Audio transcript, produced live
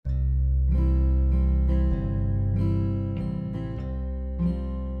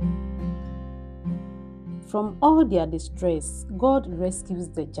From all their distress, God rescues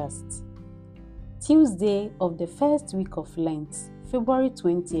the just. Tuesday of the first week of Lent, February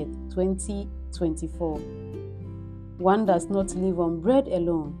 20th, 2024. One does not live on bread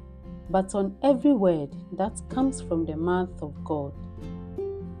alone, but on every word that comes from the mouth of God.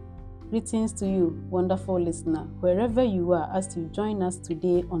 Greetings to you, wonderful listener, wherever you are as you join us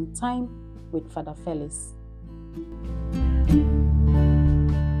today on Time with Father Felix.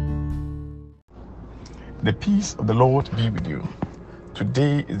 The peace of the Lord be with you.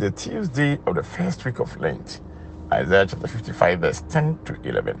 Today is the Tuesday of the first week of Lent. Isaiah chapter 55 verse 10 to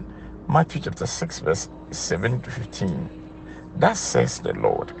 11. Matthew chapter 6 verse 7 to 15. Thus says the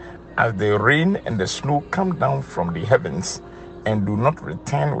Lord, as the rain and the snow come down from the heavens and do not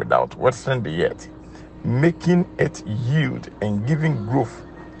return without watering the earth, making it yield and giving growth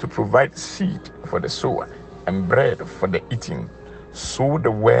to provide seed for the sower and bread for the eating, so the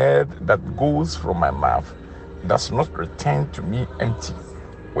word that goes from my mouth does not return to me empty,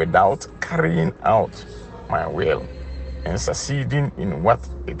 without carrying out my will and succeeding in what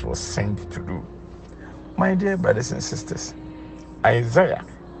it was sent to do. My dear brothers and sisters, Isaiah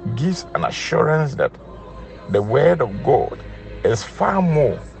gives an assurance that the word of God is far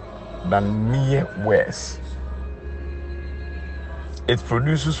more than mere words. It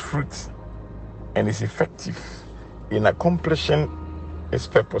produces fruit and is effective in accomplishing its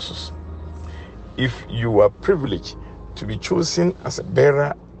purposes. If you are privileged to be chosen as a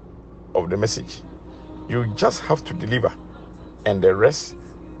bearer of the message, you just have to deliver, and the rest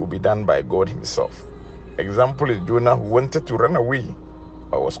will be done by God Himself. Example is Jonah, who wanted to run away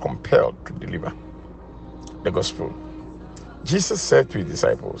but was compelled to deliver the gospel. Jesus said to His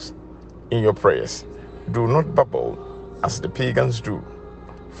disciples, in your prayers, do not babble as the pagans do,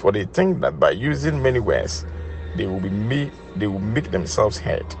 for they think that by using many words they will make themselves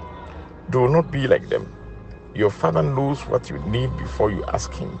heard. Do not be like them. Your Father knows what you need before you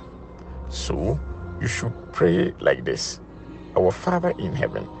ask Him. So you should pray like this: Our Father in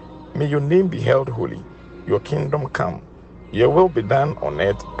heaven, may your name be held holy. Your kingdom come. Your will be done on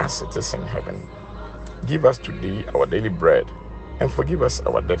earth as it is in heaven. Give us today our daily bread, and forgive us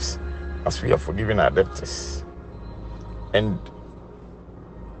our debts as we have forgiven our debtors. And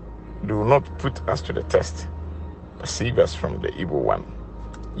do not put us to the test, but save us from the evil one.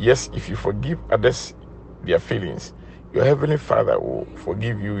 Yes, if you forgive others their failings, your heavenly Father will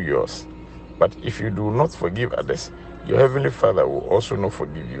forgive you yours. But if you do not forgive others, your heavenly Father will also not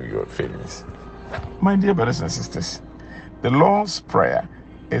forgive you your failings. My dear brothers and sisters, the Lord's Prayer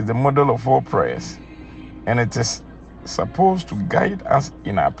is the model of all prayers, and it is supposed to guide us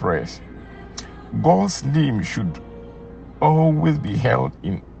in our prayers. God's name should always be held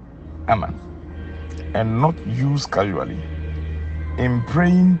in honor and not used casually. In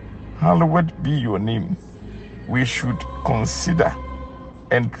praying, hallowed be your name, we should consider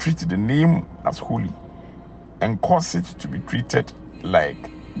and treat the name as holy and cause it to be treated like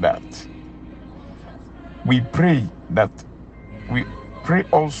that. We pray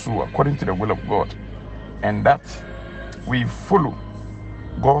also according to the will of God, and that we follow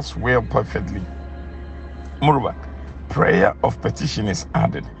God's will perfectly. Moreover, prayer of petition is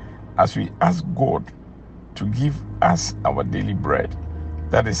added as we ask God to give us our daily bread,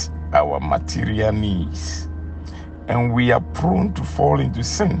 that is our material needs. And we are prone to fall into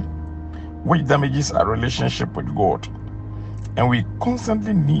sin, which damages our relationship with God. And we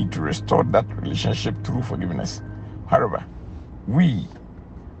constantly need to restore that relationship through forgiveness. However, we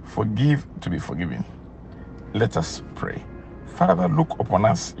forgive to be forgiven. Let us pray. Father, look upon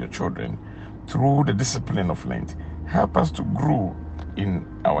us, your children, through the discipline of Lent. Help us to grow in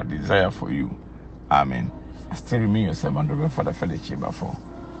our desire for you. Amen. I still remain your servant, Reverend Father Felix.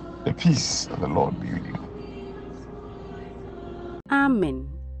 The peace of the Lord be with you. Amen.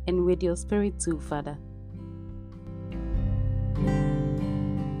 And with your spirit too, Father.